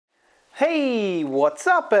Hey, what's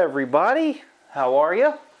up everybody? How are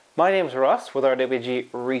you? My name's Russ with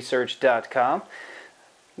rwgresearch.com.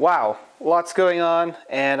 Wow, lots going on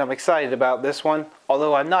and I'm excited about this one,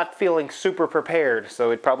 although I'm not feeling super prepared,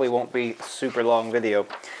 so it probably won't be a super long video.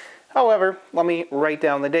 However, let me write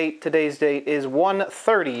down the date. Today's date is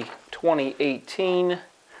 1/30/2018.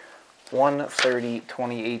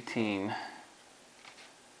 1/30/2018.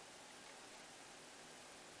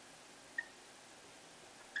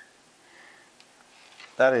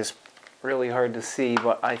 That is really hard to see,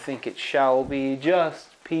 but I think it shall be just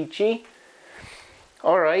peachy.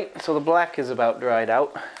 Alright, so the black is about dried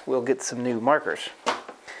out. We'll get some new markers.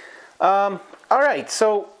 Alright,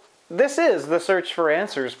 so this is the Search for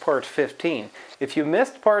Answers part 15. If you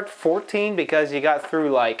missed part 14 because you got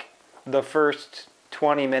through like the first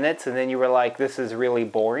 20 minutes and then you were like, this is really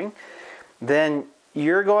boring, then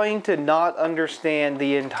you're going to not understand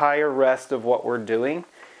the entire rest of what we're doing,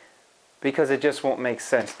 because it just won't make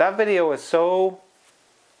sense. That video is so,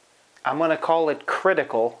 I'm going to call it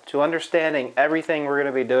critical to understanding everything we're going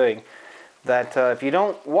to be doing, that if you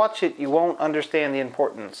don't watch it, you won't understand the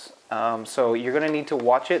importance. So you're going to need to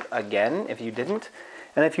watch it again if you didn't.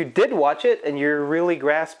 And if you did watch it and you're really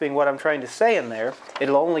grasping what I'm trying to say in there,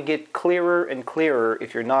 it'll only get clearer and clearer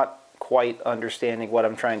if you're not quite understanding what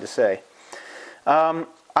I'm trying to say.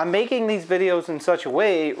 I'm making these videos in such a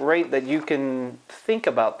way, right, that you can think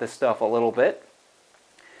about this stuff a little bit.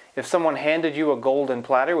 If someone handed you a golden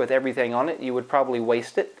platter with everything on it, you would probably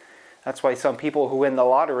waste it. That's why some people who win the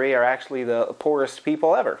lottery are actually the poorest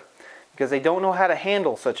people ever, because they don't know how to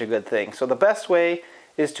handle such a good thing. So the best way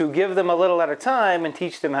is to give them a little at a time and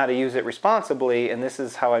teach them how to use it responsibly, and this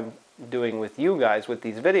is how I'm doing with you guys with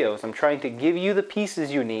these videos. I'm trying to give you the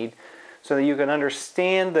pieces you need so that you can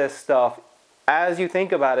understand this stuff. As you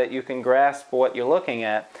think about it, you can grasp what you're looking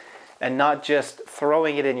at and not just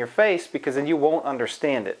throwing it in your face, because then you won't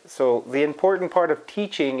understand it. So the important part of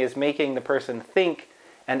teaching is making the person think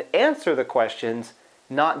and answer the questions,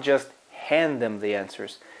 not just hand them the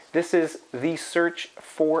answers. This is the Search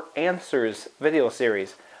for Answers video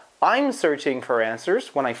series. I'm searching for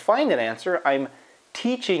answers. When I find an answer, I'm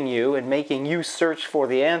teaching you and making you search for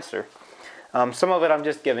the answer. Some of it I'm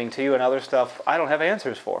just giving to you, and other stuff I don't have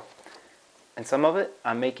answers for. And some of it,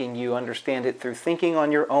 I'm making you understand it through thinking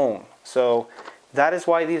on your own. So that is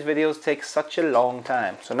why these videos take such a long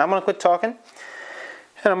time. So now I'm going to quit talking,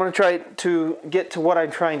 and I'm going to try to get to what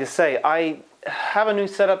I'm trying to say. I have a new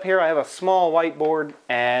setup here. I have a small whiteboard,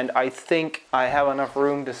 and I think I have enough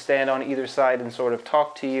room to stand on either side and sort of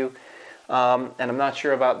talk to you. And I'm not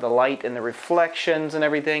sure about the light and the reflections and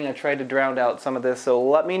everything. I tried to drown out some of this. So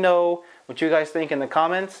let me know what you guys think in the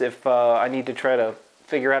comments, if I need to try to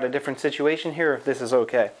figure out a different situation here, if this is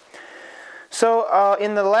okay. So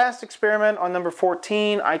in the last experiment on number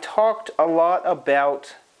 14, I talked a lot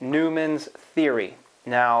about Newman's theory.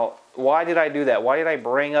 Now, why did I do that? Why did I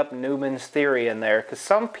bring up Newman's theory in there? Because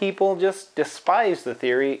some people just despise the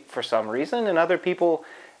theory for some reason, and other people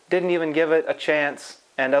didn't even give it a chance,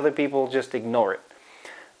 and other people just ignore it.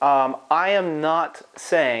 I am not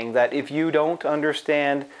saying that if you don't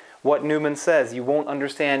understand what Newman says, you won't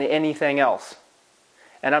understand anything else.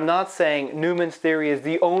 And I'm not saying Newman's theory is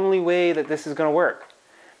the only way that this is going to work.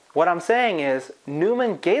 What I'm saying is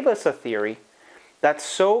Newman gave us a theory that's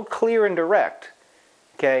so clear and direct,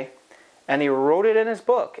 okay? And he wrote it in his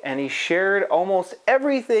book, and he shared almost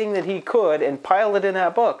everything that he could and piled it in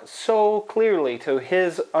that book so clearly to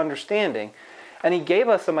his understanding. And he gave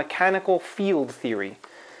us a mechanical field theory,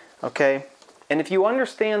 okay? And if you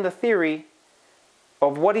understand the theory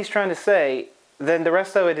of what he's trying to say, then the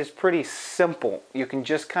rest of it is pretty simple. You can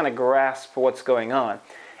just kind of grasp what's going on.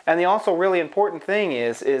 And the also really important thing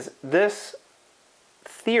is this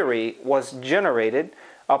theory was generated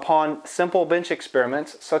upon simple bench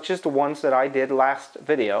experiments, such as the ones that I did last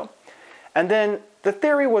video. And then the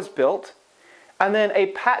theory was built, and then a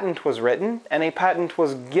patent was written, and a patent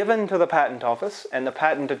was given to the patent office, and the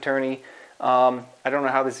patent attorney, I don't know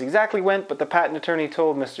how this exactly went, but the patent attorney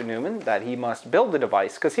told Mr. Newman that he must build the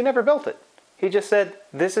device, because he never built it. He just said,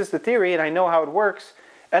 this is the theory, and I know how it works,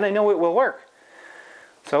 and I know it will work.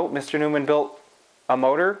 So Mr. Newman built a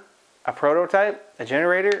motor, a prototype, a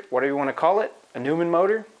generator, whatever you want to call it, a Newman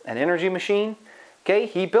motor, an energy machine. Okay,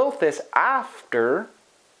 he built this after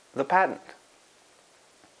the patent.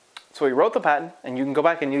 So he wrote the patent, and you can go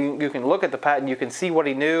back and you can look at the patent, you can see what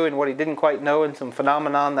he knew and what he didn't quite know, and some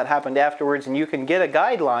phenomenon that happened afterwards, and you can get a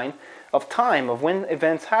guideline of time of when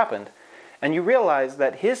events happened. And you realize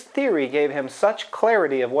that his theory gave him such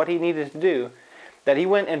clarity of what he needed to do that he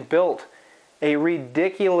went and built a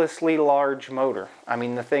ridiculously large motor. I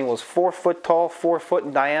mean, the thing was 4 foot tall, 4 foot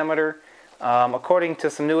in diameter, According to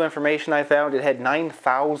some new information I found, it had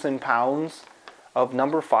 9,000 pounds of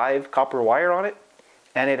number 5 copper wire on it,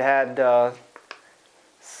 and it had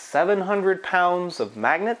 700 pounds of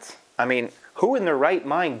magnets. I mean, who in their right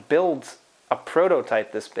mind builds a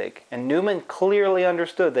prototype this big? And Newman clearly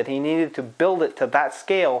understood that he needed to build it to that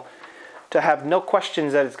scale to have no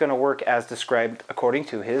questions that it's going to work as described according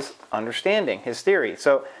to his understanding, his theory.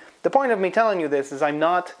 So the point of me telling you this is I'm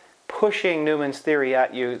not pushing Newman's theory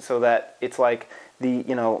at you so that it's like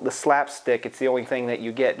the slapstick, it's the only thing that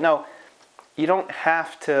you get. No, you don't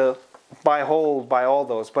have to buy all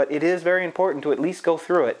those, but it is very important to at least go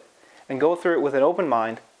through it, and go through it with an open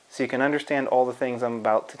mind so you can understand all the things I'm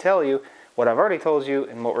about to tell you, what I've already told you,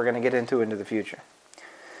 and what we're going to get into the future.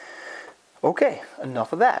 Okay,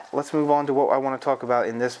 enough of that. Let's move on to what I want to talk about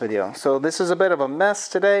in this video. So this is a bit of a mess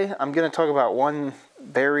today. I'm going to talk about one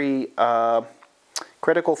very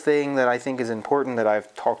critical thing that I think is important that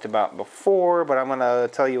I've talked about before, but I'm going to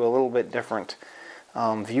tell you a little bit different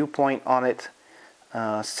viewpoint on it.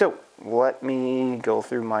 So let me go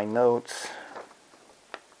through my notes.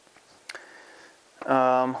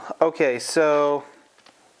 Okay, so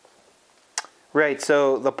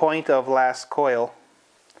so the point of last coil,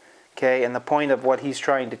 okay, and the point of what he's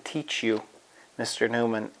trying to teach you, Mr.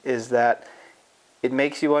 Newman, is that it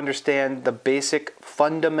makes you understand the basic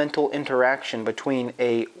fundamental interaction between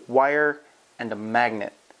a wire and a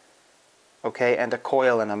magnet, okay, and a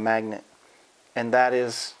coil and a magnet. And that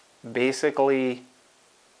is basically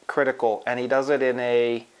critical, and he does it in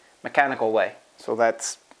a mechanical way. So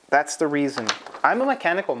that's the reason. I'm a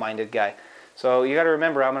mechanical minded guy. So you got to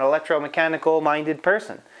remember, I'm an electromechanical minded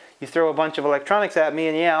person. You throw a bunch of electronics at me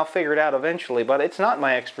and yeah, I'll figure it out eventually, but it's not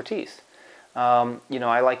my expertise.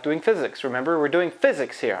 I like doing physics. Remember, we're doing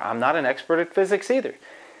physics here. I'm not an expert at physics either.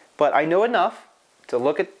 But I know enough to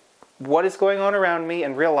look at what is going on around me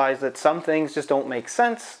and realize that some things just don't make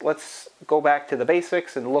sense. Let's go back to the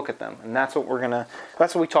basics and look at them. And that's what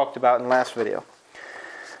that's what we talked about in the last video.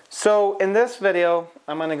 So in this video,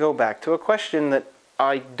 I'm going to go back to a question that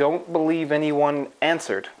I don't believe anyone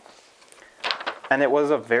answered. And it was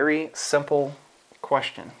a very simple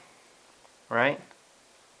question, right?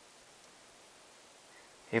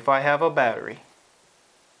 If I have a battery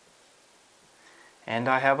and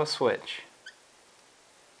I have a switch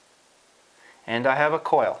and I have a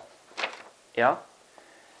coil, yeah?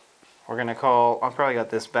 We're going to call, I probably got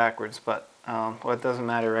this backwards, but well, it doesn't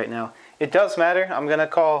matter right now. It does matter. I'm going to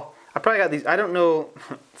call, I probably got these, I don't know,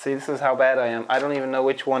 see, this is how bad I am. I don't even know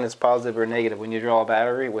which one is positive or negative when you draw a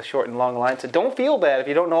battery with short and long lines. So don't feel bad if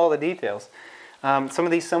you don't know all the details. Some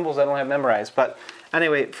of these symbols I don't have memorized, but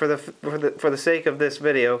anyway, for the sake of this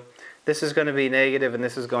video, this is going to be negative and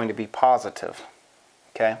this is going to be positive.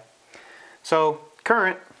 Okay? So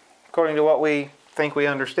current, according to what we think we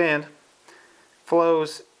understand,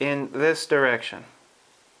 flows in this direction.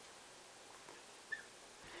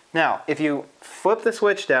 Now, if you flip the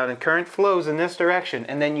switch down and current flows in this direction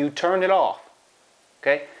and then you turn it off,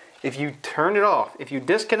 okay? If you turn it off, if you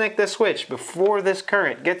disconnect this switch before this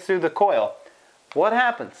current gets through the coil, what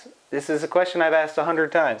happens? This is a question I've asked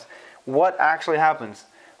 100 times. What actually happens?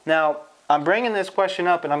 Now, I'm bringing this question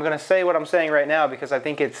up and I'm going to say what I'm saying right now because I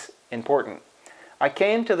think it's important. I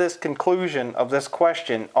came to this conclusion of this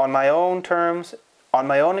question on my own terms, on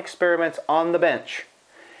my own experiments on the bench.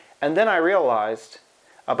 And then I realized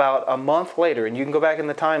about a month later, and you can go back in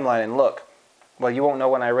the timeline and look. Well, you won't know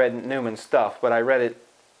when I read Newman's stuff, but I read it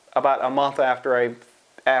about a month after I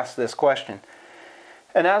asked this question.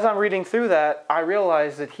 And as I'm reading through that, I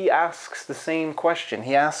realized that he asks the same question.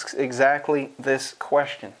 He asks exactly this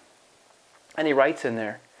question. And he writes in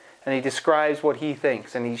there, and he describes what he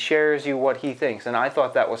thinks, and he shares you what he thinks. And I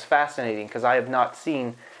thought that was fascinating because I have not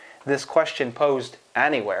seen this question posed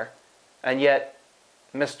anywhere. And yet,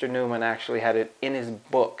 Mr. Newman actually had it in his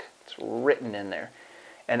book. It's written in there.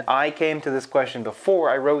 And I came to this question before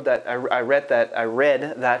I wrote that. I read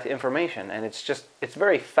that information, and it's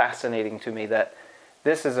very fascinating to me that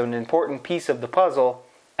this is an important piece of the puzzle,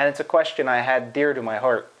 and it's a question I had dear to my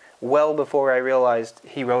heart well before I realized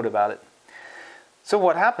he wrote about it. So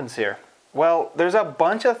what happens here? Well, there's a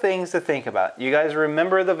bunch of things to think about. You guys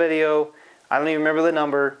remember the video? I don't even remember the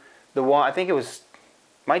number. The one, I think it was,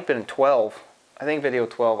 might have been 12. I think video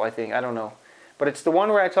 12, I don't know. But it's the one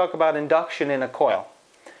where I talk about induction in a coil,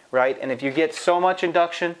 right? And if you get so much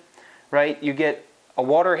induction, right, you get a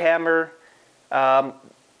water hammer,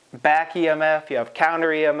 back EMF, you have counter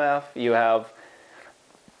EMF, you have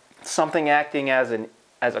something acting as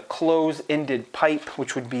a closed-ended pipe,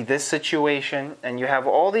 which would be this situation, and you have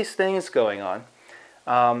all these things going on.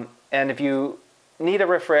 And if you need a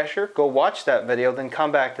refresher, go watch that video, then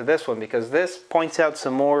come back to this one, because this points out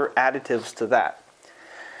some more additives to that.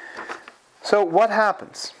 So what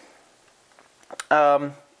happens?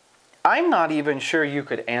 I'm not even sure you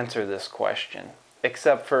could answer this question,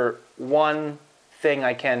 except for one thing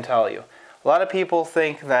I can tell you. A lot of people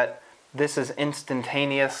think that this is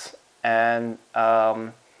instantaneous, and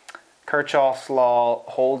Kirchhoff's law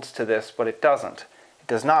holds to this, but it doesn't. It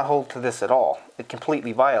does not hold to this at all. It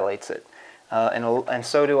completely violates it. And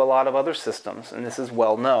so do a lot of other systems, and this is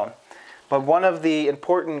well known. But one of the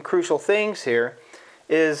important, crucial things here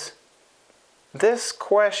is this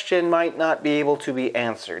question might not be able to be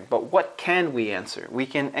answered, but what can we answer? We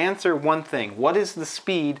can answer one thing. What is the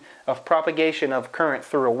speed of propagation of current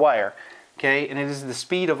through a wire? Okay, and it is the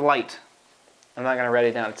speed of light. I'm not going to write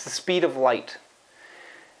it down. It's the speed of light.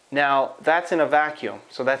 Now, that's in a vacuum,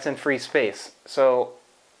 so that's in free space. So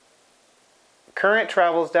current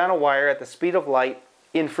travels down a wire at the speed of light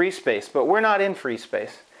in free space, but we're not in free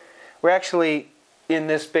space. We're actually in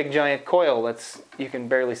this big giant coil that's you can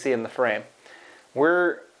barely see in the frame.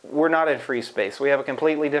 We're not in free space. We have a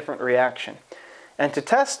completely different reaction. And to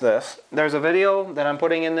test this, there's a video that I'm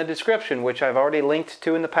putting in the description, which I've already linked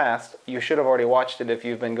to in the past. You should have already watched it if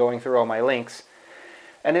you've been going through all my links.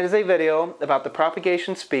 And it is a video about the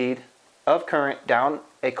propagation speed of current down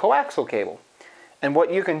a coaxial cable. And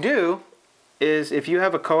what you can do is, if you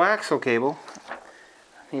have a coaxial cable,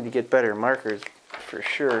 I need to get better markers for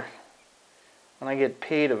sure. When I get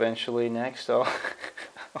paid eventually next, I'll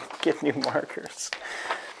get new markers.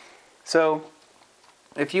 So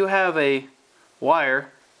if you have a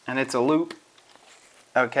wire and it's a loop,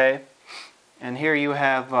 okay, and here you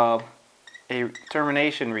have a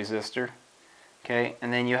termination resistor, okay,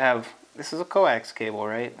 and then you have, this is a coax cable,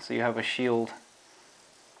 right? So you have a shield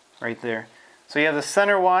right there. So you have the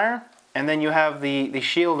center wire, and then you have the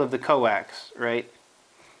shield of the coax, right?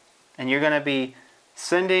 And you're going to be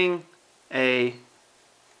sending a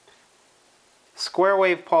square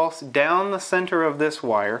wave pulse down the center of this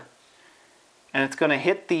wire, and it's going to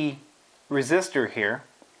hit the resistor here,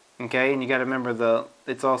 okay? And you got to remember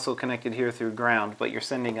it's also connected here through ground, but you're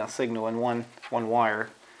sending a signal in one wire.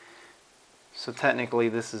 So technically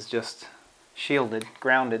this is just shielded,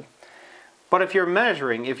 grounded. But if you're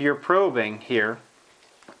measuring, if you're probing here,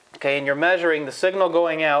 okay, and you're measuring the signal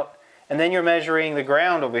going out, and then you're measuring the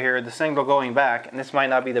ground over here, the signal going back, and this might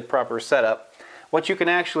not be the proper setup, what you can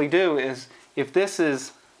actually do is, if this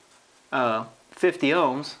is 50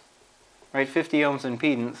 ohms, right, 50 ohms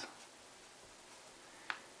impedance,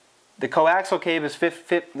 the coaxial cable is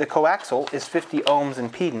 50 ohms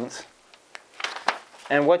impedance,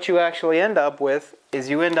 and what you actually end up with is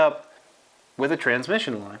you end up with a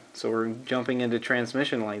transmission line. So we're jumping into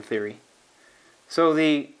transmission line theory. So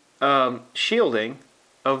the shielding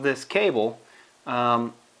of this cable,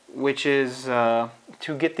 which is to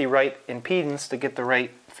get the right impedance, to get the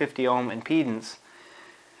right 50 ohm impedance,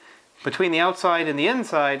 between the outside and the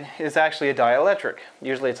inside is actually a dielectric.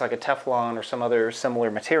 Usually it's like a Teflon or some other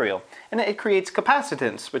similar material. And it creates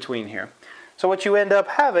capacitance between here. So what you end up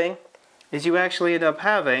having is you actually end up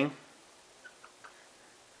having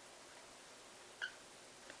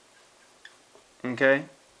okay,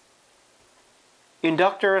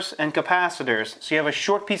 inductors and capacitors. So you have a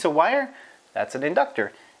short piece of wire, that's an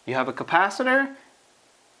inductor. You have a capacitor,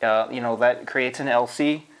 that creates an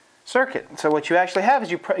LC circuit. So what you actually have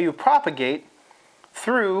is you propagate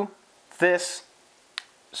through this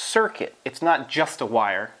circuit. It's not just a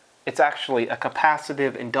wire, it's actually a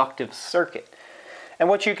capacitive inductive circuit. And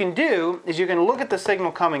what you can do is you can look at the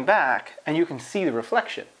signal coming back and you can see the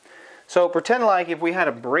reflection. So pretend like if we had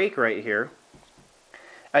a break right here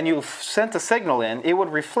and you sent a signal in, it would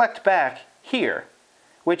reflect back here,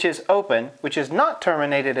 which is open, which is not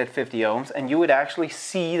terminated at 50 ohms, and you would actually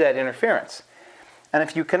see that interference. And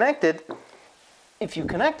if you connected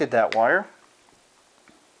that wire,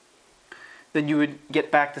 then you would get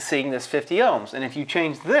back to seeing this 50 ohms. And if you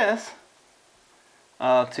change this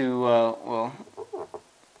to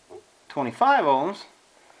 25 ohms,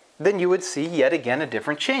 then you would see yet again a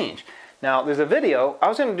different change. Now there's a video, I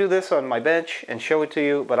was going to do this on my bench and show it to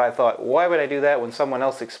you, but I thought, why would I do that when someone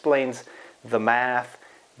else explains the math,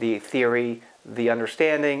 the theory, the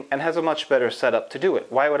understanding, and has a much better setup to do it?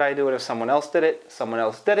 Why would I do it if someone else did it? Someone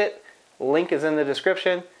else did it. Link is in the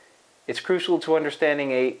description. It's crucial to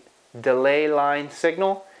understanding a delay line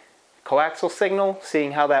signal, coaxial signal,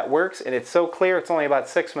 seeing how that works, and it's so clear, it's only about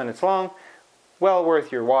 6 minutes long. Well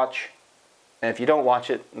worth your watch. And if you don't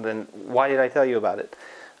watch it, then why did I tell you about it?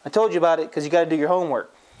 I told you about it because you got to do your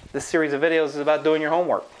homework. This series of videos is about doing your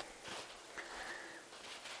homework.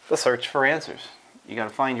 The search for answers. You got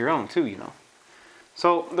to find your own too, you know.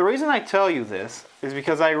 So the reason I tell you this is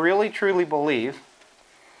because I really truly believe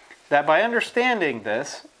that by understanding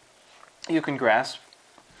this, you can grasp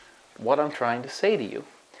what I'm trying to say to you.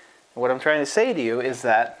 What I'm trying to say to you is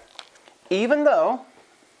that even though,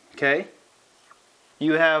 okay,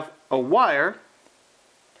 you have a wire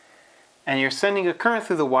and you're sending a current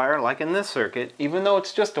through the wire, like in this circuit, even though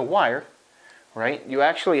it's just a wire, right, you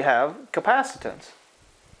actually have capacitance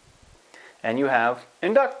and you have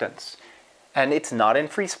inductance, and it's not in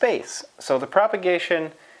free space. So the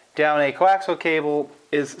propagation down a coaxial cable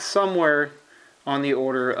is somewhere on the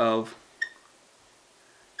order of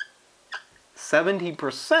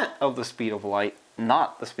 70% of the speed of light,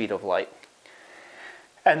 not the speed of light.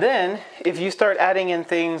 And then if you start adding in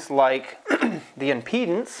things like the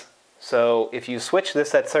impedance, so if you switch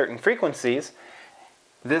this at certain frequencies,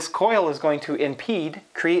 this coil is going to impede,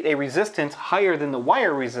 create a resistance higher than the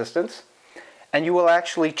wire resistance, and you will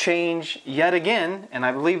actually change yet again, and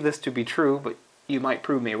I believe this to be true, but you might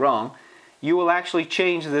prove me wrong, you will actually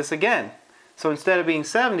change this again. So instead of being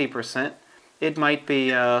 70%, it might be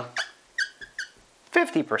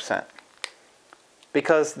 50%.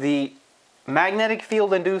 Because the magnetic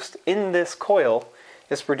field induced in this coil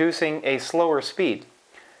is producing a slower speed.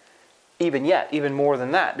 Even more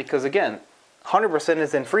than that, because again, 100%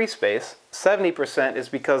 is in free space, 70% is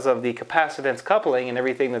because of the capacitance coupling and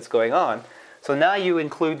everything that's going on. So now you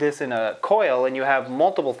include this in a coil and you have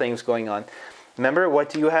multiple things going on. Remember, what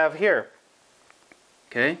do you have here?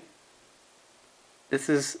 Okay? This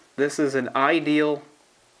is an ideal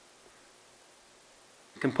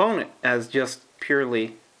component as just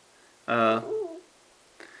purely an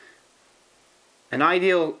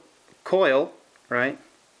ideal coil, right?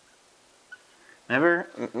 Remember?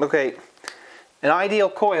 Okay. An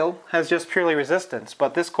ideal coil has just purely resistance,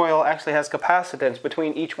 but this coil actually has capacitance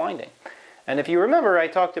between each winding. And if you remember, I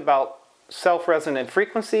talked about self-resonant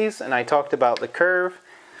frequencies, and I talked about the curve,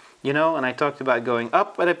 you know, and I talked about going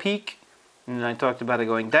up at a peak, and I talked about it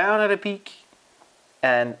going down at a peak.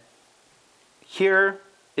 And here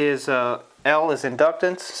is L is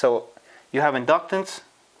inductance, so you have inductance,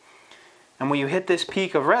 and when you hit this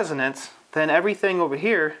peak of resonance, then everything over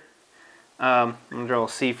here, I'm going to draw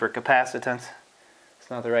C for capacitance. It's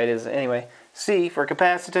not the right, is it? Anyway, C for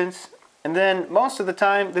capacitance. And then most of the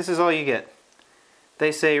time, this is all you get.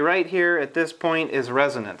 They say right here at this point is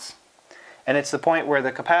resonance. And it's the point where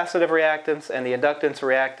the capacitive reactance and the inductance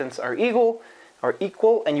reactance are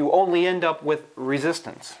equal, and you only end up with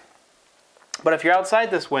resistance. But if you're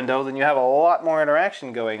outside this window, then you have a lot more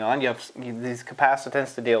interaction going on. You have these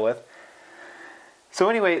capacitance to deal with. So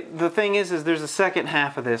anyway, the thing is there's a second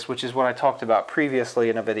half of this, which is what I talked about previously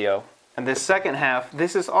in a video. And this second half,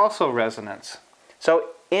 this is also resonance. So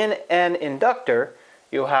in an inductor,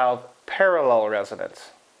 you have parallel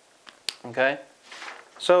resonance. Okay?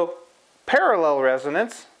 So parallel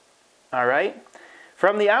resonance, all right,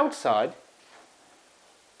 from the outside,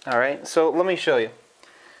 all right, so let me show you.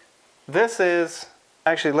 This is,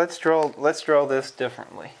 actually let's draw this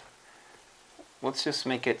differently. Let's just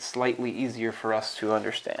make it slightly easier for us to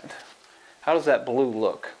understand. How does that blue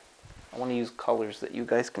look? I want to use colors that you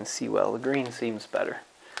guys can see well. The green seems better.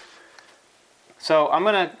 So I'm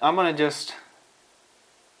gonna just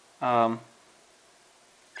draw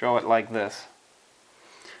it like this.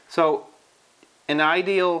 So an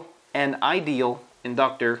ideal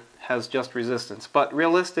inductor has just resistance, but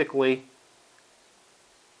realistically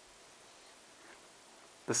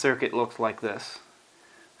the circuit looks like this.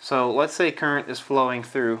 So let's say current is flowing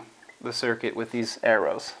through the circuit with these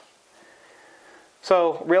arrows.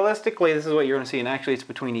 So realistically, this is what you're going to see, and actually it's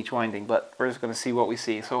between each winding, but we're just going to see what we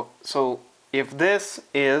see. So if this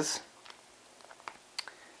is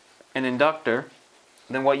an inductor,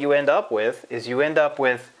 then what you end up with is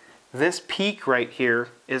this peak right here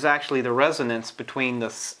is actually the resonance between the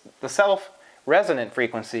self-resonant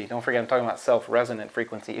frequency. Don't forget I'm talking about self-resonant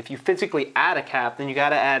frequency. If you physically add a cap, then you got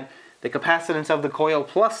to add the capacitance of the coil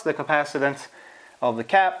plus the capacitance of the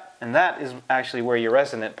cap, and that is actually where your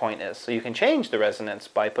resonant point is. So you can change the resonance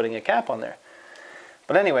by putting a cap on there.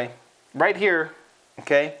 But anyway, right here,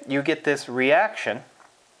 okay, you get this reaction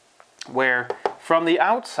where from the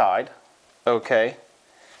outside, okay,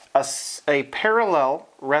 a parallel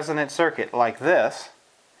resonant circuit like this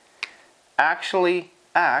actually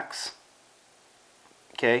acts,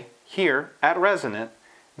 okay, here at resonant,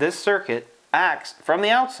 this circuit acts from the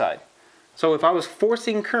outside. So if I was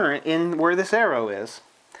forcing current in where this arrow is,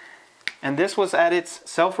 and this was at its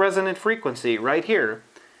self-resonant frequency right here,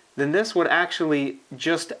 then this would actually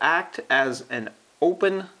just act as an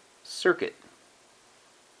open circuit.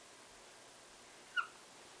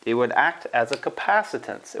 It would act as a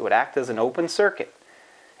capacitance. It would act as an open circuit.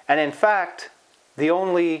 And in fact,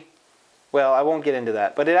 well, I won't get into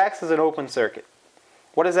that, but it acts as an open circuit.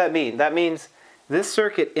 What does that mean? That means this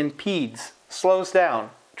circuit impedes, slows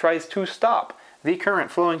down, tries to stop the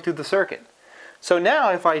current flowing through the circuit. So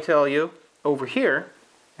now if I tell you over here,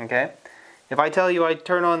 okay, if I tell you I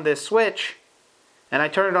turn on this switch, and I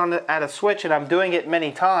turn it on at a switch and I'm doing it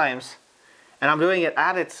many times, and I'm doing it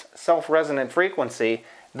at its self-resonant frequency,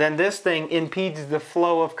 then this thing impedes the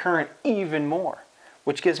flow of current even more,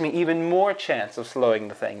 which gives me even more chance of slowing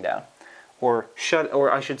the thing down, or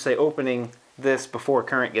I should say opening this before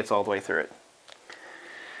current gets all the way through it.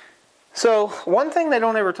 So one thing they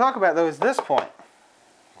don't ever talk about though is this point.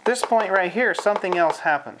 This point right here, something else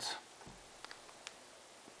happens.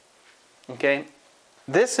 Okay,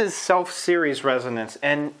 this is self-series resonance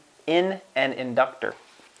and in an inductor.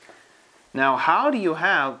 Now, how do you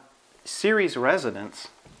have series resonance,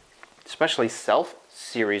 especially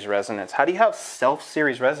self-series resonance? How do you have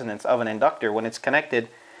self-series resonance of an inductor when it's connected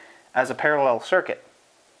as a parallel circuit?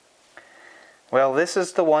 Well, this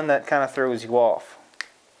is the one that kind of throws you off.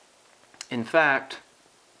 In fact,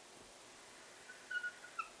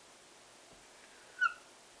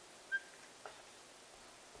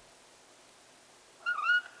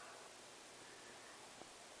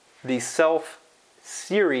 the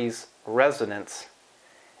self-series resonance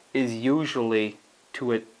is usually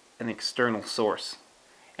to an external source.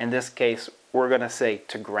 In this case, we're going to say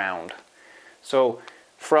to ground. So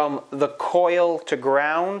from the coil to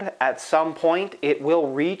ground, at some point, it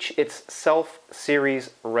will reach its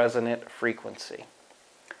self-series resonant frequency.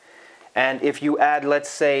 And if you add, let's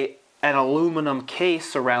say, an aluminum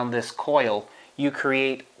case around this coil, you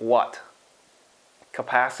create what?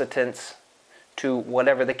 Capacitance to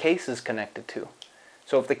whatever the case is connected to.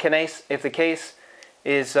 So if the case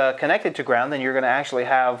is connected to ground, then you're going to actually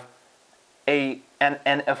have an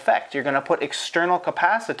effect. You're going to put external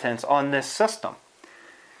capacitance on this system.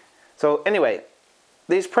 So anyway,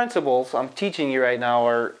 these principles I'm teaching you right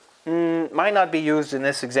now might not be used in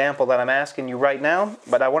this example that I'm asking you right now,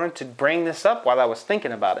 but I wanted to bring this up while I was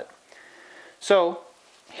thinking about it. So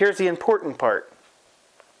here's the important part.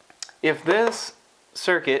 If this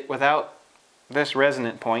circuit without this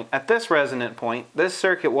resonant point, at this resonant point, this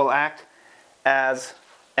circuit will act as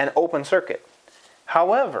an open circuit.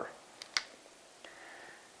 However,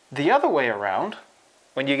 the other way around,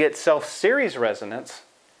 when you get self-series resonance,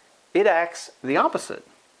 it acts the opposite.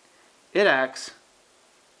 It acts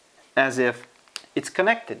as if it's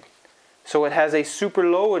connected. So it has a super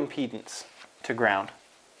low impedance to ground,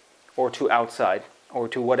 or to outside, or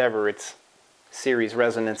to whatever its series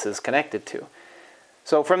resonance is connected to.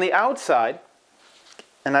 So from the outside,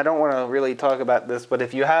 and I don't want to really talk about this, but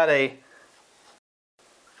if you had a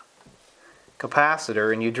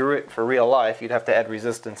capacitor and you drew it for real life, you'd have to add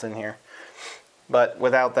resistance in here. But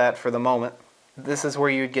without that for the moment, this is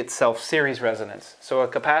where you'd get self-series resonance. So a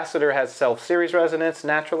capacitor has self-series resonance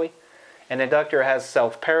naturally. An inductor has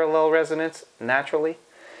self-parallel resonance naturally.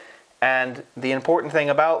 And the important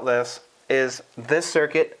thing about this is this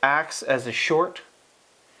circuit acts as a short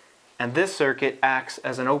and this circuit acts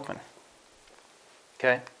as an open.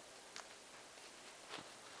 Okay?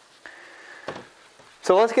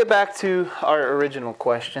 So let's get back to our original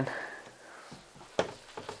question.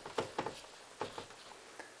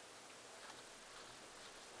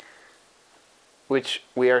 Which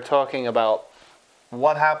we are talking about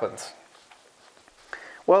what happens.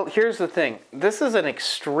 Well, here's the thing. This is an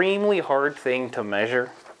extremely hard thing to measure.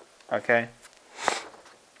 Okay?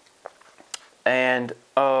 And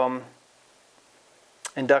so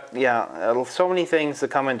many things that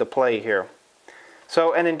come into play here.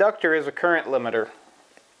 So an inductor is a current limiter,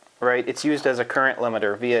 right? It's used as a current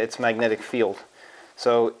limiter via its magnetic field.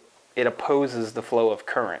 So it opposes the flow of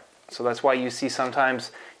current. So that's why you see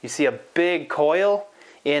sometimes you see a big coil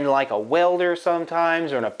in like a welder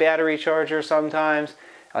sometimes, or in a battery charger sometimes,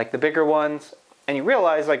 like the bigger ones, and you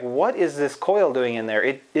realize like, what is this coil doing in there?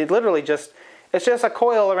 It literally just, it's just a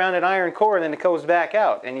coil around an iron core and then it goes back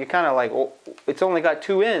out, and you're kind of like, well, it's only got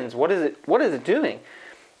two ends. What is it doing?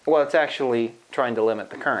 Well, it's actually trying to limit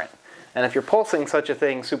the current. And if you're pulsing such a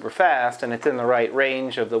thing super fast and it's in the right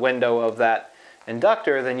range of the window of that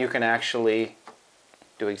inductor, then you can actually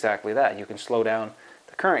do exactly that. You can slow down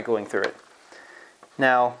the current going through it.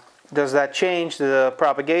 Now, does that change the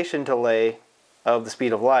propagation delay of the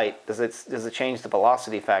speed of light? Does it change the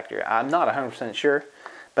velocity factor? I'm not 100% sure,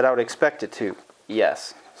 but I would expect it to.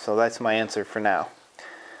 Yes. So that's my answer for now.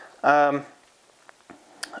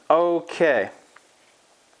 Okay.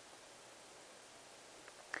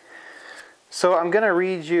 So I'm going to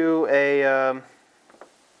read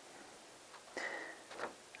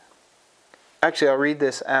Actually, I'll read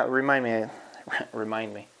this out. Remind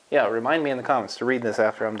me. Yeah, remind me in the comments to read this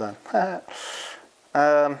after I'm done.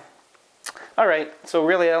 All right, so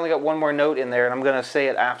really I only got one more note in there, and I'm gonna say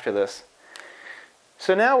it after this.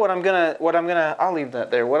 So now I'll leave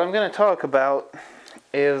that there. What I'm gonna talk about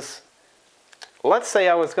is, let's say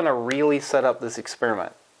I was gonna really set up this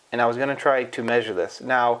experiment, and I was gonna try to measure this.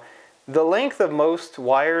 Now, the length of most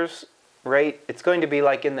wires, right, it's going to be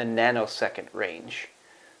like in the nanosecond range.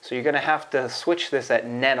 So you're gonna have to switch this at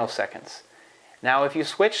nanoseconds. Now, if you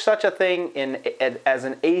switch such a thing as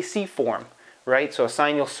an AC form, right, so a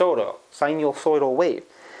sinusoidal wave,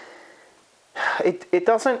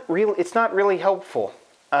 it's not really helpful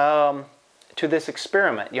to this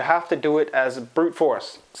experiment. You have to do it as brute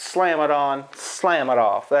force. Slam it on, slam it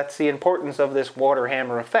off. That's the importance of this water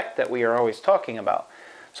hammer effect that we are always talking about.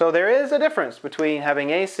 So there is a difference between having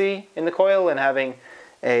AC in the coil and having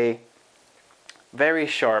a very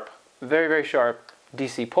sharp, very sharp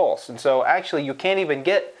DC pulse. And so actually you can't even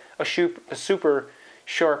get a super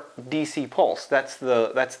sharp DC pulse. That's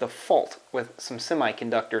the fault with some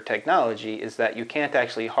semiconductor technology, is that you can't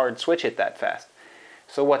actually hard switch it that fast.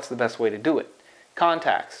 So what's the best way to do it?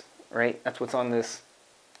 Contacts, right? That's what's on this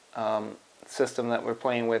system that we're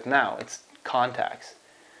playing with now. It's contacts.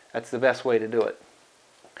 That's the best way to do it.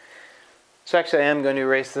 So actually I am going to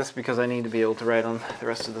erase this because I need to be able to write on the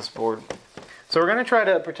rest of this board. So we're going to try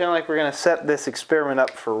to pretend like we're going to set this experiment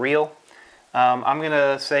up for real. I'm going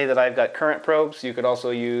to say that I've got current probes. You could also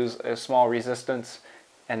use a small resistance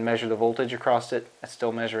and measure the voltage across it. It's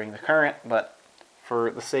still measuring the current, but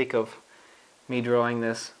for the sake of me drawing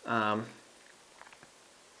this, I'm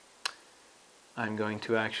going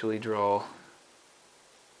to actually draw,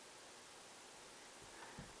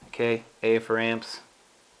 okay, A for amps,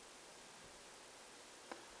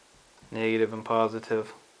 negative and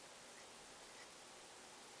positive,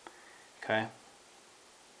 okay.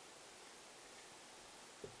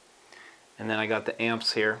 And then I got the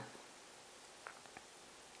amps here.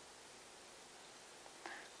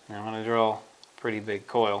 Now I'm going to draw a pretty big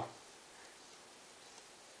coil,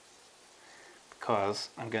 because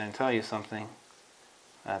I'm going to tell you something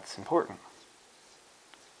that's important.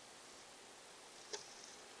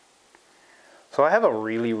 So I have a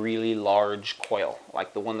really large coil,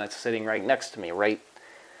 like the one that's sitting right next to me, right?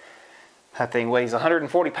 That thing weighs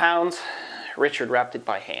 140 pounds. Richard wrapped it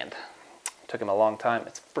by hand. Took him a long time.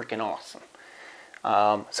 It's freaking awesome.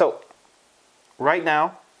 So right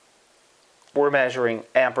now we're measuring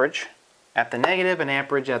amperage at the negative and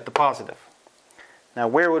amperage at the positive. Now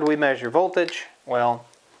where would we measure voltage? Well,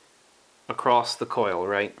 across the coil,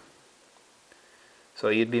 right? So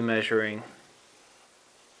you'd be measuring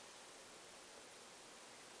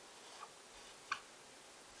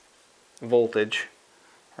voltage,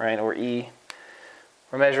 right, or E.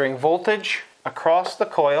 We're measuring voltage across the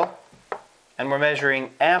coil, and we're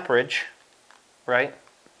measuring amperage, right,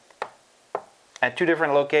 at two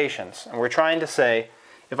different locations. And we're trying to say,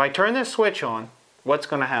 if I turn this switch on, what's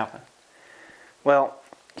going to happen? Well,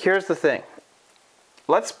 here's the thing.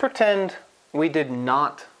 Let's pretend we did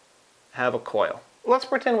not have a coil. Let's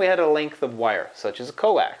pretend we had a length of wire, such as a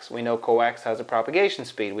coax. We know coax has a propagation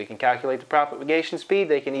speed. We can calculate the propagation speed.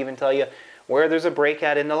 They can even tell you where there's a break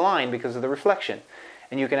at in the line because of the reflection.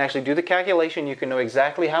 And you can actually do the calculation. You can know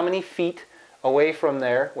exactly how many feet away from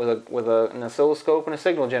there with an oscilloscope and a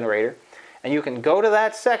signal generator. And you can go to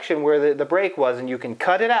that section where the break was, and you can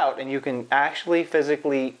cut it out, and you can actually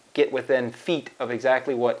physically get within feet of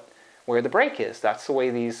exactly where the break is. That's the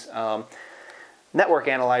way these network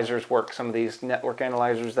analyzers work. Some of these network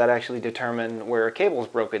analyzers that actually determine where a cable is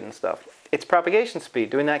broken and stuff. It's propagation speed,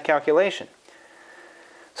 doing that calculation.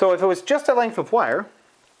 So if it was just a length of wire,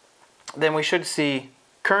 then we should see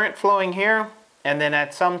current flowing here, and then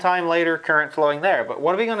at some time later, current flowing there. But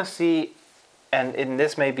what are we going to see, and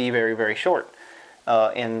this may be very short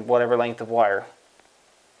in whatever length of wire.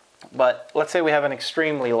 But let's say we have an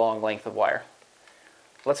extremely long length of wire.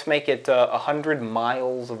 Let's make it 100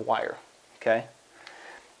 miles of wire, okay?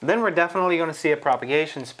 Then we're definitely going to see a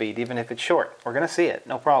propagation speed, even if it's short. We're going to see it,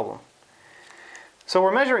 no problem. So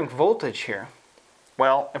we're measuring voltage here.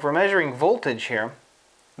 Well, if we're measuring voltage here,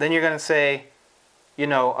 then you're going to say, you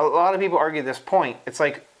know, a lot of people argue this point. It's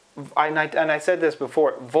like, and I said this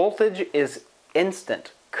before, voltage is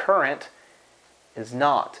instant. Current is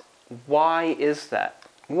not. Why is that?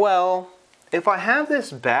 Well, if I have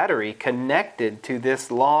this battery connected to this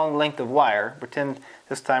long length of wire, pretend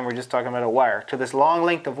this time we're just talking about a wire, to this long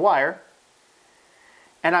length of wire,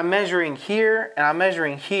 and I'm measuring here and I'm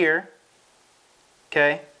measuring here,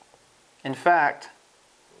 okay? In fact,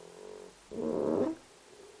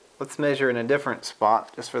 let's measure in a different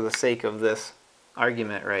spot just for the sake of this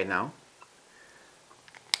argument right now.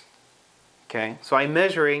 Okay, so I'm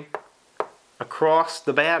measuring across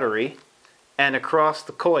the battery and across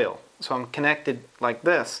the coil. So I'm connected like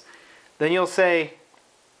this. Then you'll say,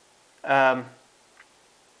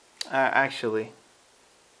 actually,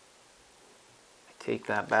 I take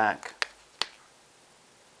that back.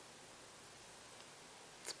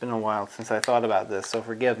 It's been a while since I thought about this, so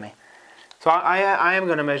forgive me. So I am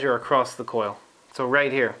going to measure across the coil. So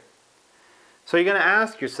right here. So you're going to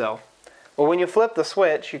ask yourself, well, when you flip the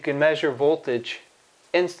switch, you can measure voltage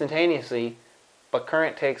instantaneously, but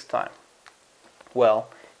current takes time. Well,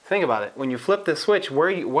 think about it. When you flip the switch, what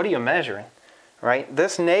are you measuring? Right?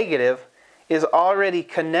 This negative is already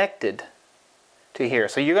connected to here.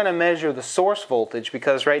 So you're going to measure the source voltage,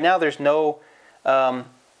 because right now there's no,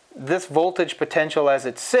 this voltage potential as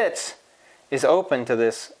it sits is open to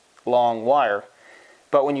this long wire.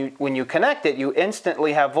 But when you connect it, you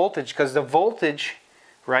instantly have voltage, because the voltage,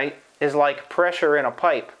 right, is like pressure in a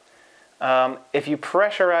pipe. If you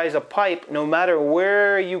pressurize a pipe, no matter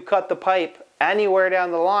where you cut the pipe, anywhere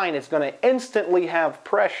down the line, it's going to instantly have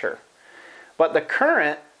pressure. But the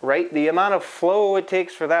current, right, the amount of flow it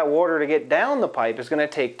takes for that water to get down the pipe is going to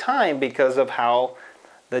take time because of how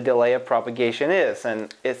the delay of propagation is.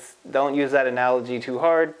 And don't use that analogy too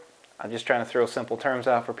hard. I'm just trying to throw simple terms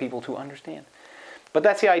out for people to understand. But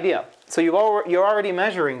that's the idea. So you're already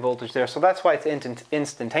measuring voltage there, so that's why it's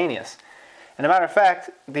instantaneous. And a matter of fact,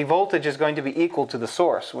 the voltage is going to be equal to the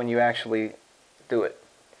source when you actually do it.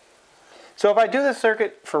 So if I do this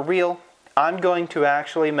circuit for real, I'm going to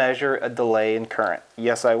actually measure a delay in current.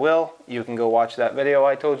 Yes, I will. You can go watch that video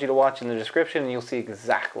I told you to watch in the description, and you'll see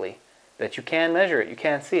exactly that you can measure it. You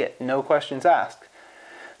can see it. No questions asked.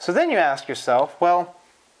 So then you ask yourself, well,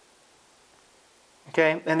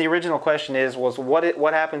 okay, and the original question was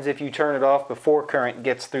what happens if you turn it off before current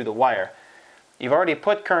gets through the wire? You've already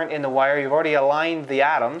put current in the wire. You've already aligned the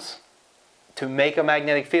atoms to make a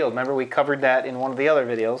magnetic field. Remember, we covered that in one of the other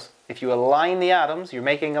videos. If you align the atoms, you're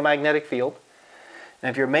making a magnetic field. And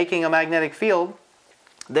if you're making a magnetic field,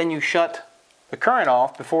 then you shut the current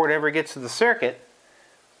off before it ever gets to the circuit,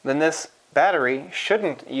 then this battery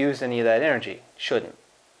shouldn't use any of that energy. Shouldn't.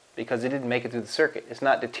 Because it didn't make it through the circuit. It's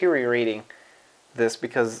not deteriorating this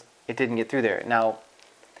because it didn't get through there. Now,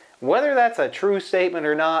 whether that's a true statement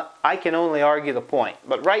or not, I can only argue the point.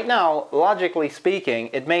 But right now, logically speaking,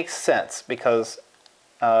 it makes sense, because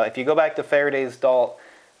if you go back to Faraday's law,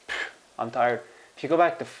 If you go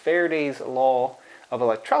back to Faraday's law of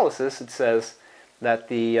electrolysis, it says that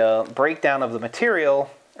the breakdown of the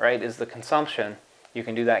material, right, is the consumption. You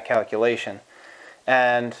can do that calculation.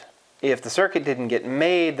 And if the circuit didn't get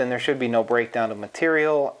made, then there should be no breakdown of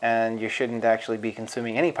material, and you shouldn't actually be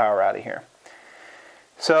consuming any power out of here.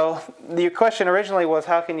 So your question originally was,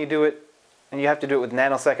 how can you do it? And you have to do it with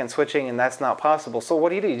nanosecond switching, and that's not possible. So what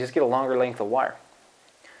do? You just get a longer length of wire.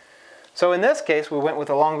 So in this case, we went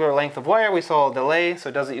with a longer length of wire. We saw a delay,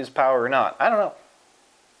 so does it use power or not? I don't know.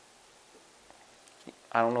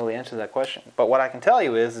 I don't know the answer to that question. But what I can tell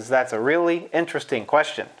you is that's a really interesting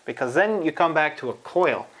question, because then you come back to a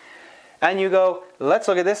coil and you go, let's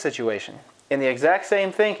look at this situation. In the exact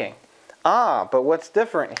same thinking. But what's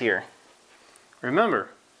different here? Remember,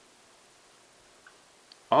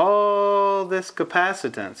 all this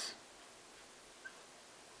capacitance,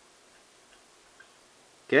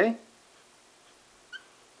 okay?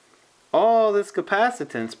 All this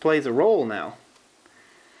capacitance plays a role now.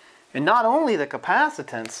 And not only the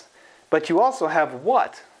capacitance, but you also have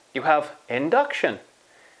what? You have induction.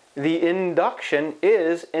 The induction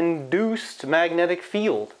is induced magnetic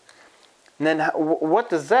field. And then what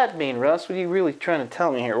does that mean, Russ? What are you really trying to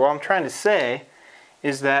tell me here? What I'm trying to say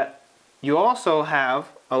is that you also have,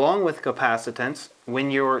 along with capacitance, when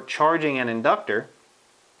you're charging an inductor,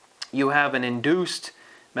 you have an induced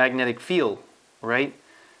magnetic field, right?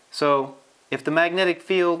 So if the magnetic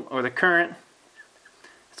field or the current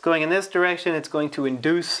is going in this direction, it's going to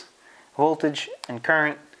induce voltage and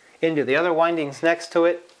current into the other windings next to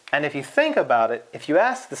it. And if you think about it, if you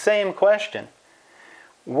ask the same question,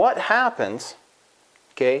 what happens,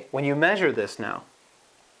 okay, when you measure this now?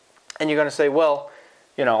 And you're going to say, well,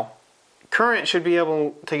 you know, current should be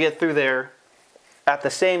able to get through there at the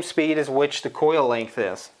same speed as which the coil length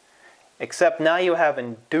is. Except now you have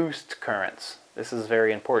induced currents. This is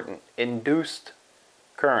very important. Induced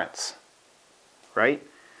currents, right?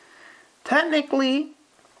 Technically,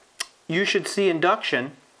 you should see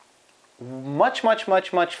induction much, much,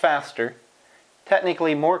 much, much faster.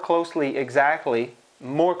 Technically, more closely, exactly,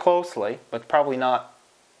 more closely, but probably not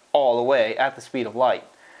all the way at the speed of light.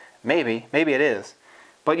 Maybe it is.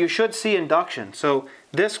 but you should see induction. So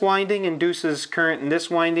this winding induces current in this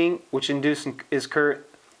winding, which induces current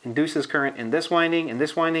in this winding, and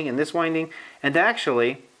this winding, and this winding. And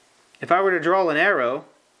actually, if I were to draw an arrow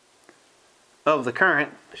of the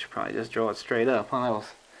current, I should probably just draw it straight up. Oh, that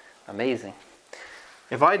was amazing.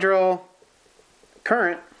 If I draw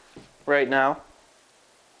current right now,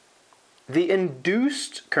 the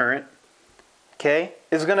induced current, okay,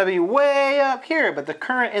 is going to be way up here, but the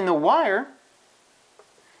current in the wire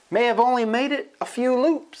may have only made it a few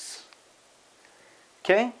loops.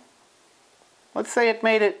 Okay? Let's say it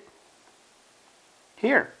made it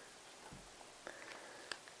here.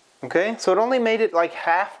 Okay? So it only made it like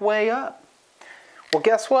halfway up. Well,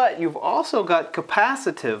 guess what? You've also got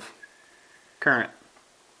capacitive current.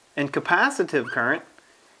 And capacitive current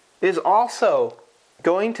is also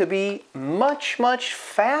going to be much, much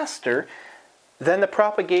faster than the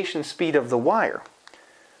propagation speed of the wire.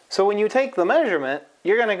 So when you take the measurement,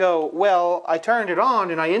 you're going to go, well, I turned it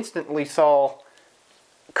on and I instantly saw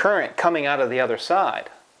current coming out of the other side.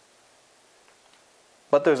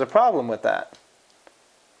 But there's a problem with that.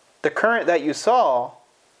 The current that you saw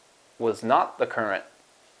was not the current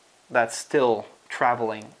that's still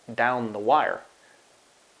traveling down the wire.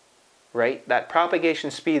 Right? That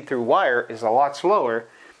propagation speed through wire is a lot slower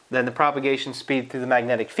than the propagation speed through the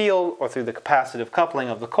magnetic field or through the capacitive coupling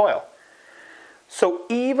of the coil. So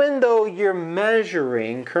even though you're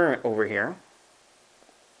measuring current over here,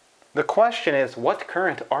 the question is, what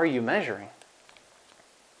current are you measuring?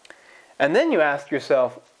 And then you ask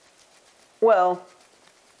yourself, well,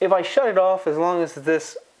 if I shut it off as long as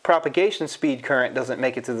this propagation speed current doesn't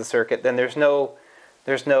make it to the circuit, then there's no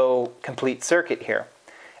complete circuit here.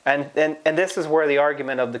 And this is where the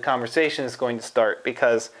argument of the conversation is going to start,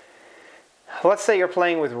 because let's say you're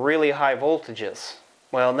playing with really high voltages.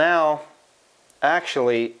 Well, now,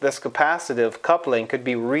 actually, this capacitive coupling could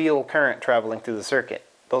be real current traveling through the circuit.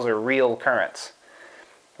 Those are real currents,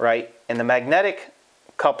 right? And the magnetic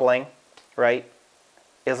coupling, right,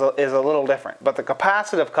 is a little different. But the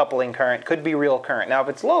capacitive coupling current could be real current. Now, if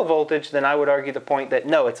it's low voltage, then I would argue the point that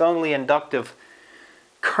no, it's only inductive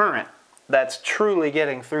current that's truly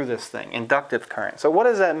getting through this thing, inductive current. So what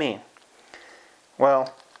does that mean?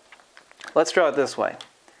 Well, let's draw it this way.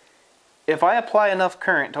 If I apply enough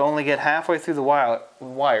current to only get halfway through the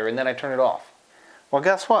wire and then I turn it off, well,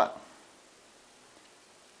 guess what?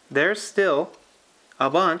 There's still a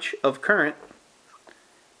bunch of current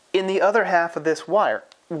in the other half of this wire.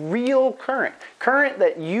 Real current. Current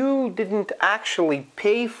that you didn't actually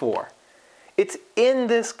pay for. It's in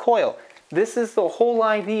this coil. This is the whole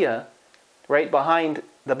idea, right, behind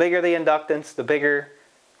the bigger the inductance, the bigger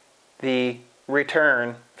the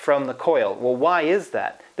return from the coil. Well, why is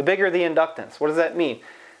that? The bigger the inductance, what does that mean?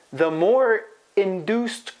 The more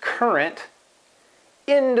induced current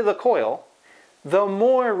into the coil, the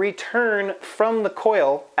more return from the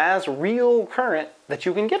coil as real current that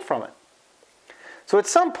you can get from it. So at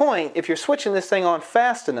some point, if you're switching this thing on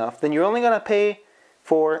fast enough, then you're only going to pay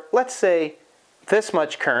for, let's say, this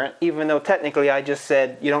much current, even though technically I just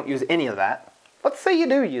said you don't use any of that. Let's say you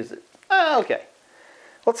do use it. Okay.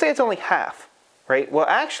 Let's say it's only half, right? Well,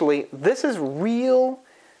 actually, this is real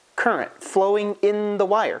current flowing in the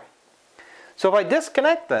wire. So if I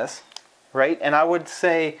disconnect this, right, and I would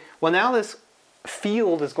say, well, now this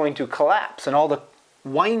field is going to collapse and all the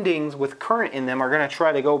windings with current in them are going to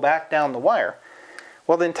try to go back down the wire.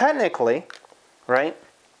 Well, then technically, right,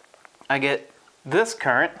 I get this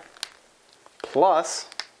current plus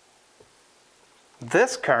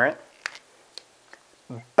this current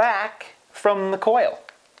back from the coil.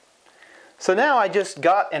 So now I just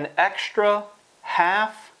got an extra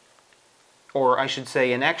half, or I should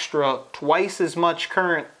say an extra twice as much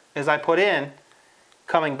current as I put in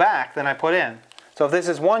coming back than I put in. So if this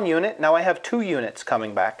is 1 unit, now I have 2 units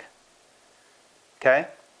coming back. Okay?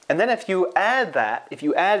 And then if you add that, if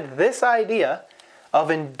you add this idea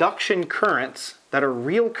of induction currents that are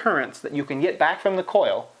real currents that you can get back from the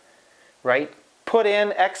coil, right? Put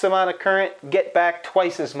in X amount of current, get back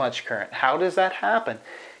twice as much current. How does that happen?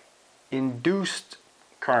 Induced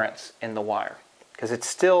currents in the wire, because it's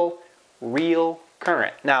still real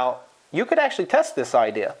current. Now, you could actually test this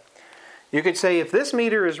idea. You could say if this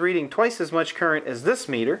meter is reading twice as much current as this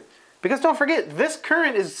meter, because don't forget, this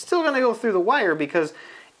current is still going to go through the wire because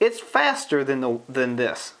it's faster than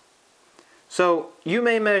this. So you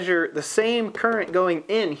may measure the same current going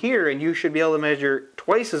in here, and you should be able to measure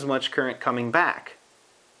twice as much current coming back.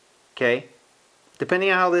 Okay? Depending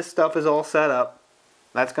on how this stuff is all set up,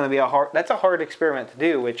 that's going to be a hard experiment to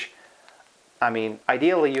do, which, I mean,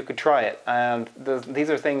 ideally you could try it. And these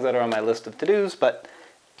are things that are on my list of to-dos, but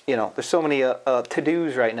you know, there's so many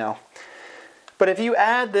to-dos right now. But if you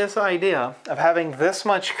add this idea of having this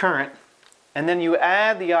much current, and then you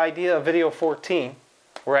add the idea of video 14,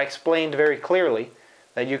 where I explained very clearly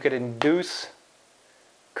that you could induce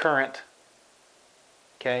current,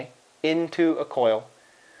 okay, into a coil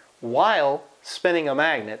while spinning a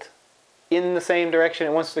magnet in the same direction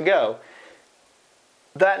it wants to go,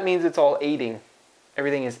 that means it's all aiding.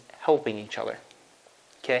 Everything is helping each other.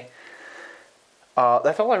 Okay?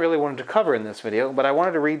 That's all I really wanted to cover in this video, but I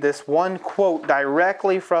wanted to read this one quote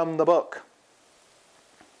directly from the book.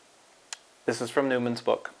 This is from Newman's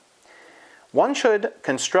book. One should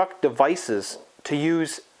construct devices to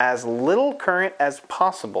use as little current as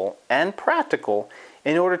possible and practical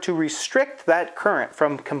in order to restrict that current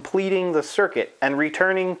from completing the circuit and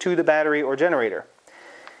returning to the battery or generator.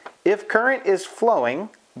 If current is flowing,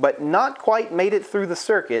 but not quite made it through the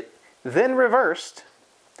circuit, then reversed,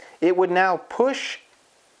 it would now push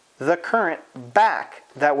the current back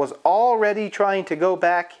that was already trying to go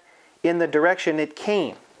back in the direction it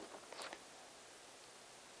came.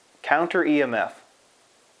 Counter EMF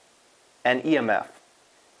and EMF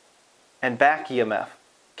and back EMF.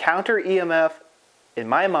 Counter EMF, in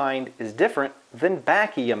my mind, is different than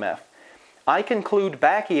back EMF. I conclude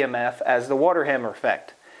back EMF as the water hammer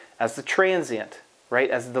effect, as the transient,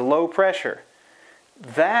 right, as the low pressure.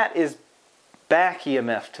 That is back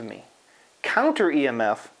EMF to me. Counter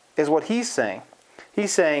EMF is what he's saying.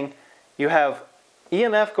 He's saying you have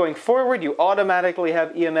EMF going forward, you automatically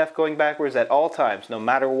have EMF going backwards at all times, no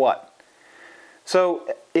matter what. So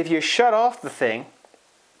if you shut off the thing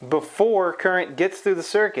before current gets through the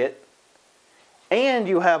circuit, and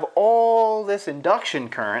you have all this induction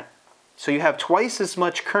current, so you have twice as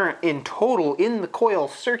much current in total in the coil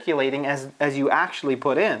circulating as you actually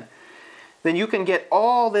put in, then you can get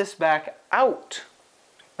all this back out.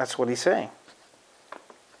 That's what he's saying.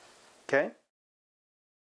 Okay?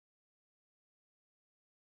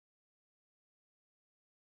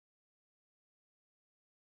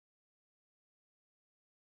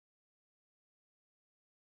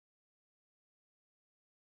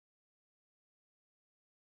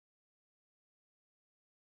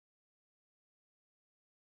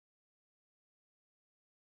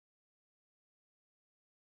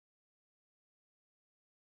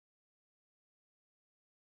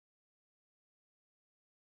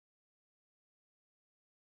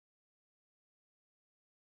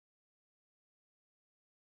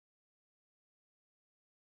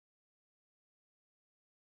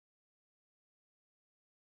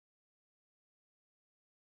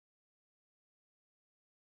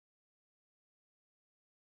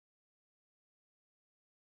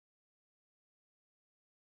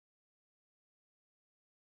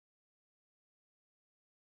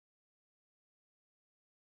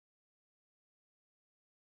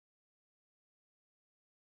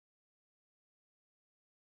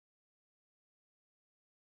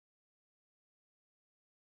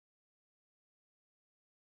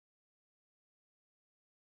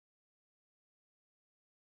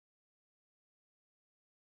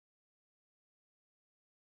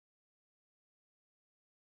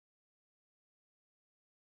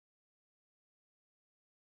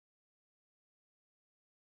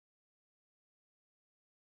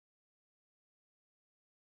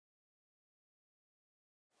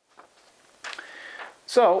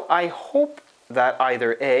 So I hope that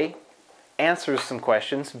either A, answers some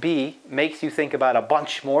questions, B, makes you think about a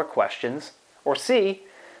bunch more questions, or C,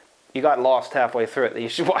 you got lost halfway through it, that you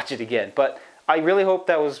should watch it again. But I really hope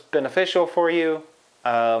that was beneficial for you.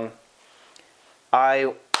 I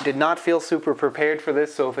did not feel super prepared for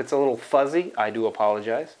this, so if it's a little fuzzy, I do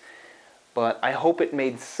apologize. But I hope it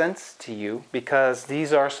made sense to you, because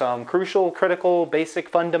these are some crucial, critical, basic,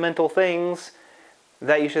 fundamental things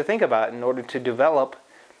that you should think about in order to develop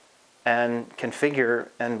and configure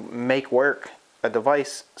and make work a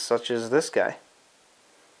device such as this guy.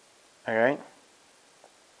 Alright?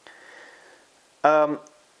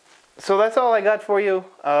 So that's all I got for you.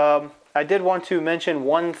 I did want to mention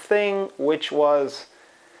one thing, which was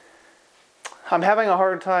I'm having a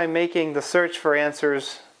hard time making the search for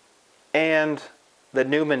answers and the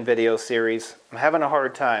Newman video series. I'm having a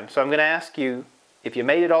hard time. So I'm going to ask you, if you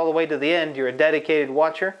made it all the way to the end, you're a dedicated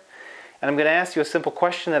watcher, and I'm going to ask you a simple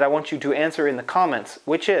question that I want you to answer in the comments,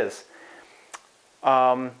 which is,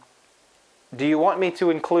 do you want me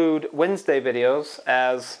to include Wednesday videos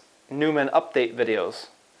as Newman update videos?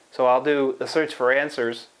 So I'll do the search for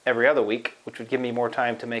answers every other week, which would give me more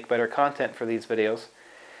time to make better content for these videos.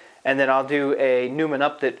 And then I'll do a Newman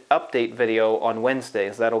update video on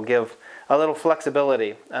Wednesdays. That'll give a little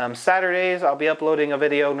flexibility. Saturdays, I'll be uploading a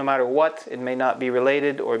video no matter what. It may not be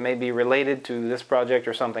related, or it may be related to this project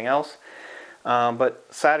or something else. But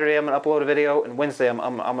Saturday I'm going to upload a video, and Wednesday I'm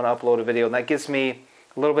going to upload a video. And that gives me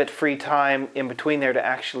a little bit free time in between there to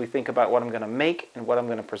actually think about what I'm going to make and what I'm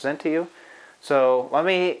going to present to you. So let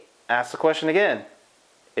me ask the question again.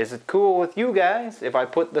 Is it cool with you guys if I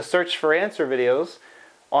put the search for answer videos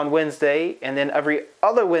on Wednesday, and then every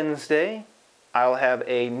other Wednesday I'll have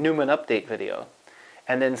a Newman update video,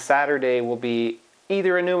 and then Saturday will be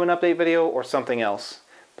either a Newman update video or something else?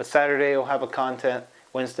 But Saturday you'll have a content,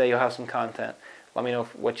 Wednesday you'll have some content. Let me know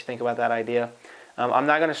what you think about that idea. I'm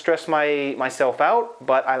not going to stress myself out,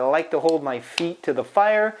 but I like to hold my feet to the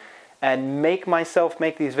fire and make myself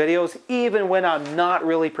make these videos even when I'm not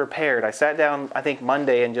really prepared. I sat down, I think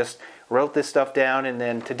Monday, and just wrote this stuff down, and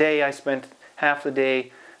then today I spent half the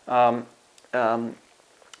day going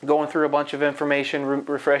through a bunch of information,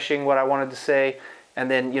 refreshing what I wanted to say,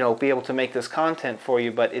 and then, you know, be able to make this content for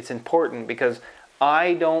you. But it's important because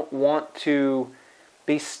I don't want to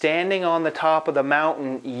be standing on the top of the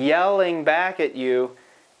mountain yelling back at you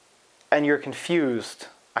and you're confused.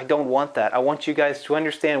 I don't want that. I want you guys to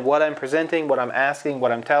understand what I'm presenting, what I'm asking,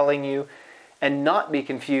 what I'm telling you, and not be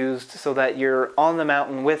confused, so that you're on the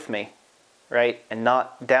mountain with me, right? And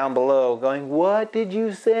not down below going, what did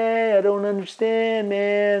you say? I don't understand,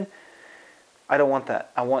 man. I don't want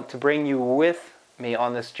that. I want to bring you with me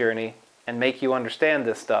on this journey and make you understand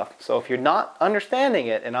this stuff. So if you're not understanding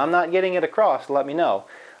it and I'm not getting it across, let me know.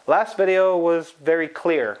 Last video was very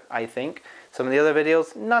clear, I think. Some of the other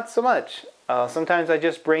videos, not so much. Sometimes I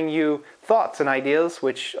just bring you thoughts and ideas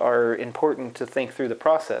which are important to think through the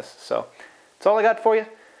process. So that's all I got for you.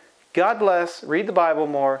 God bless. Read the Bible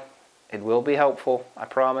more. It will be helpful, I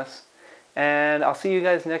promise. And I'll see you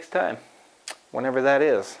guys next time, whenever that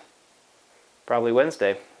is. Probably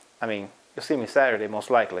Wednesday. I mean, you'll see me Saturday most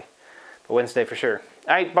likely, but Wednesday for sure.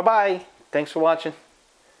 Alright, bye-bye. Thanks for watching.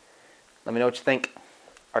 Let me know what you think.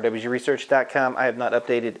 rwgresearch.com. I have not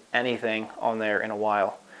updated anything on there in a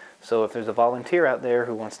while. So if there's a volunteer out there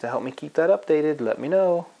who wants to help me keep that updated, let me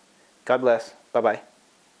know. God bless. Bye-bye.